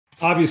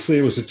Obviously,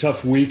 it was a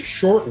tough week,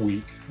 short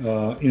week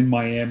in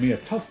Miami, a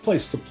tough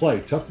place to play,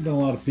 tougher than a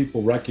lot of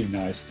people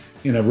recognize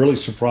in a really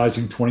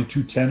surprising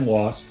 22-10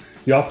 loss.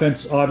 The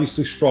offense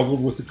obviously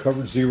struggled with the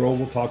cover zero.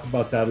 We'll talk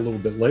about that a little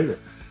bit later.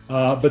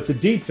 But the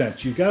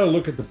defense, you've got to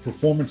look at the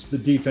performance of the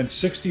defense.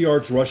 60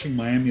 yards rushing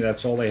Miami,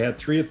 that's all they had.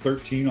 3 of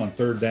 13 on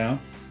third down,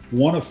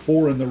 1 of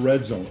 4 in the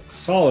red zone.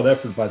 Solid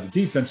effort by the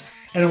defense.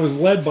 And it was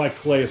led by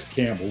Calais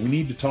Campbell. We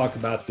need to talk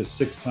about this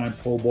 6-time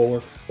Pro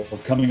Bowler or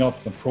coming up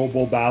in the Pro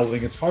Bowl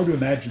balloting. It's hard to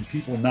imagine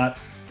people not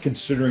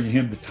considering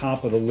him the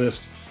top of the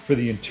list for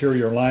the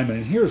interior lineman.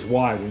 And here's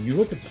why. When you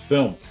look at the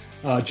film,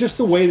 just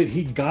the way that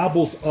he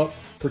gobbles up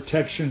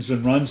protections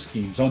and run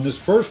schemes. On this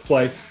first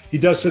play, he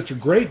does such a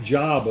great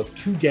job of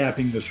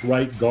two-gapping this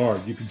right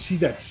guard. You can see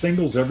that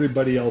singles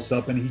everybody else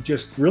up, and he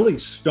just really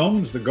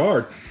stones the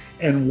guard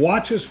and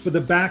watches for the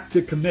back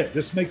to commit.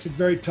 This makes it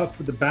very tough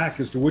for the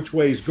back as to which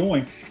way he's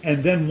going.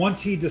 And then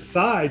once he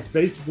decides,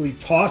 basically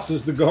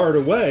tosses the guard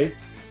away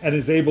and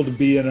is able to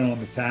be in on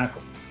the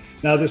tackle.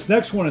 Now, this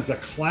next one is a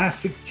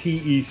classic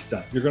TE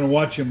stunt. You're going to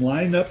watch him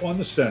line up on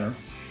the center.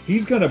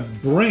 He's going to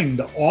bring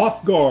the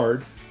off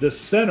guard, the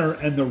center,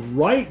 and the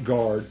right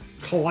guard,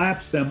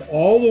 collapse them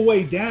all the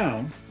way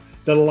down.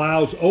 That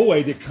allows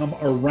Owe to come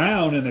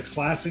around in a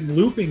classic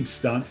looping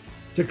stunt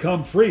to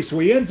come free. So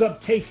he ends up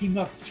taking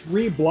up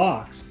 3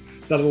 blocks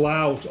that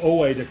allows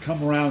Owe to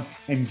come around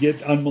and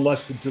get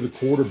unmolested to the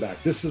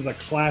quarterback. This is a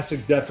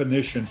classic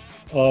definition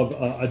of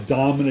a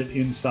dominant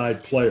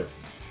inside player.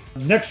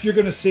 Next, you're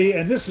going to see,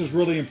 and this is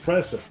really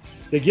impressive,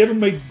 they give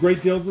him a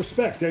great deal of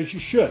respect, as you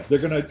should. They're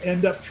going to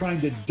end up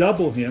trying to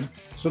double him.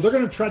 So they're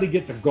going to try to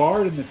get the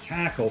guard and the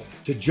tackle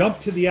to jump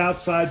to the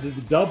outside to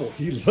the double.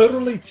 He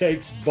literally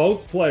takes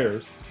both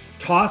players,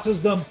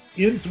 tosses them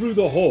in through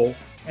the hole,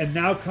 and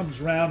now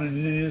comes around and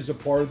it is a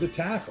part of the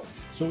tackle.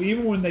 So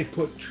even when they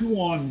put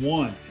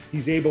 2-on-1,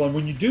 he's able, and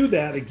when you do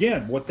that,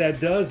 again, what that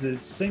does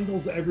is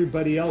singles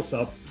everybody else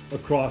up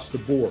across the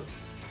board.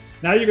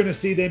 Now you're going to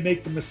see they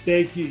make the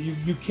mistake.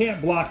 You can't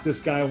block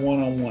this guy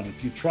one-on-one.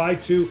 If you try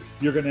to,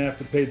 you're going to have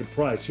to pay the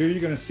price. Here you're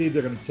going to see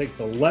they're going to take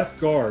the left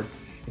guard,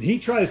 and he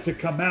tries to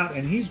come out,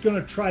 and he's going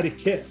to try to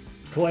kick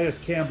Calais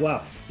Campbell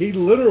out. He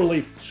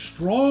literally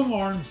strong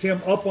arms him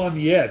up on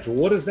the edge. Well,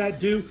 what does that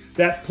do?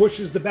 That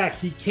pushes the back.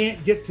 He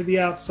can't get to the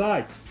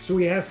outside, so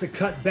he has to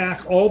cut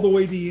back all the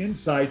way to the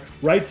inside,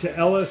 right to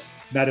Ellis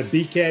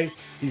Matabike.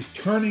 He's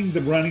turning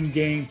the running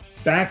game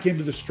back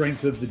into the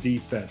strength of the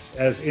defense,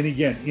 as, and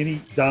again,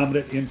 any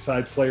dominant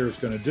inside player is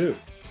going to do.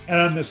 And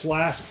on this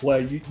last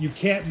play, you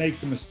can't make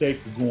the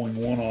mistake of going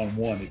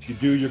one-on-one. If you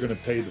do, you're going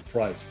to pay the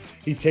price.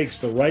 He takes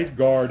the right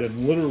guard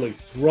and literally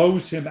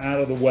throws him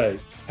out of the way,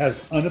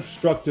 has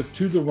unobstructed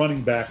to the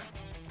running back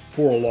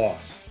for a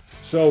loss.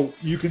 So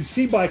you can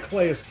see by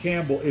Calais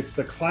Campbell, it's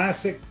the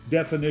classic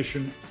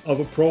definition of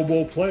a Pro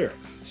Bowl player,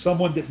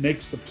 someone that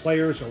makes the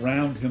players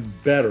around him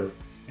better.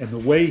 And the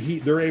way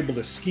they're able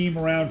to scheme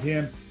around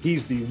him,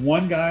 he's the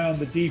one guy on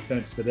the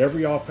defense that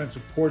every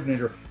offensive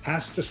coordinator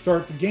has to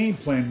start the game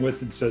plan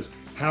with and says,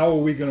 how are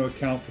we going to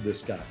account for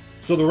this guy?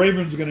 So the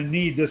Ravens are going to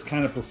need this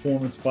kind of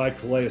performance by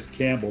Calais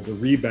Campbell to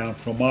rebound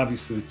from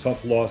obviously the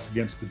tough loss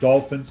against the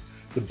Dolphins.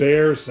 The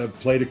Bears have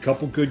played a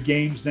couple good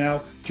games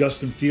now.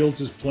 Justin Fields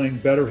is playing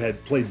better,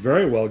 had played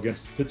very well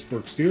against the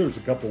Pittsburgh Steelers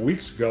a couple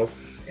weeks ago.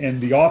 And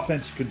the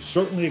offense could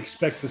certainly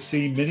expect to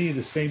see many of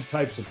the same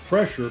types of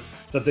pressure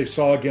that they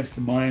saw against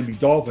the Miami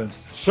Dolphins.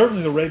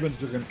 Certainly the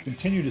Ravens are going to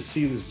continue to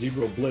see the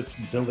zero blitz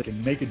until they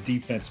can make a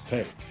defense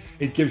pay.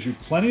 It gives you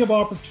plenty of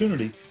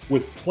opportunity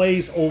with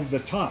plays over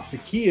the top. The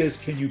key is,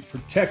 can you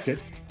protect it?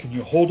 Can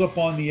you hold up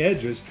on the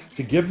edges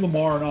to give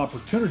Lamar an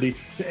opportunity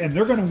to, and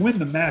they're going to win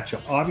the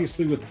matchup.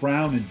 Obviously with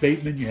Brown and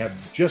Bateman, you have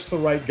just the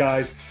right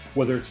guys,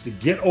 whether it's to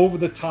get over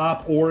the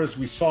top or, as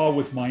we saw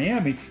with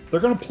Miami, they're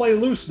going to play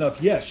loose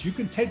enough. Yes, you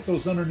can take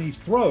those underneath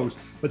throws,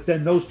 but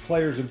then those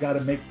players have got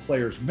to make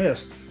players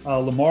miss.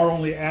 Lamar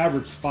only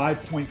averaged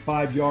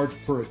 5.5 yards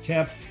per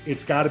attempt.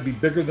 It's got to be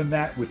bigger than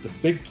that with the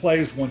big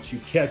plays once you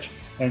catch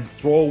and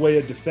throw away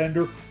a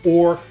defender,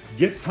 or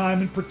get time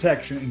and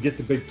protection and get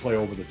the big play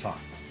over the top.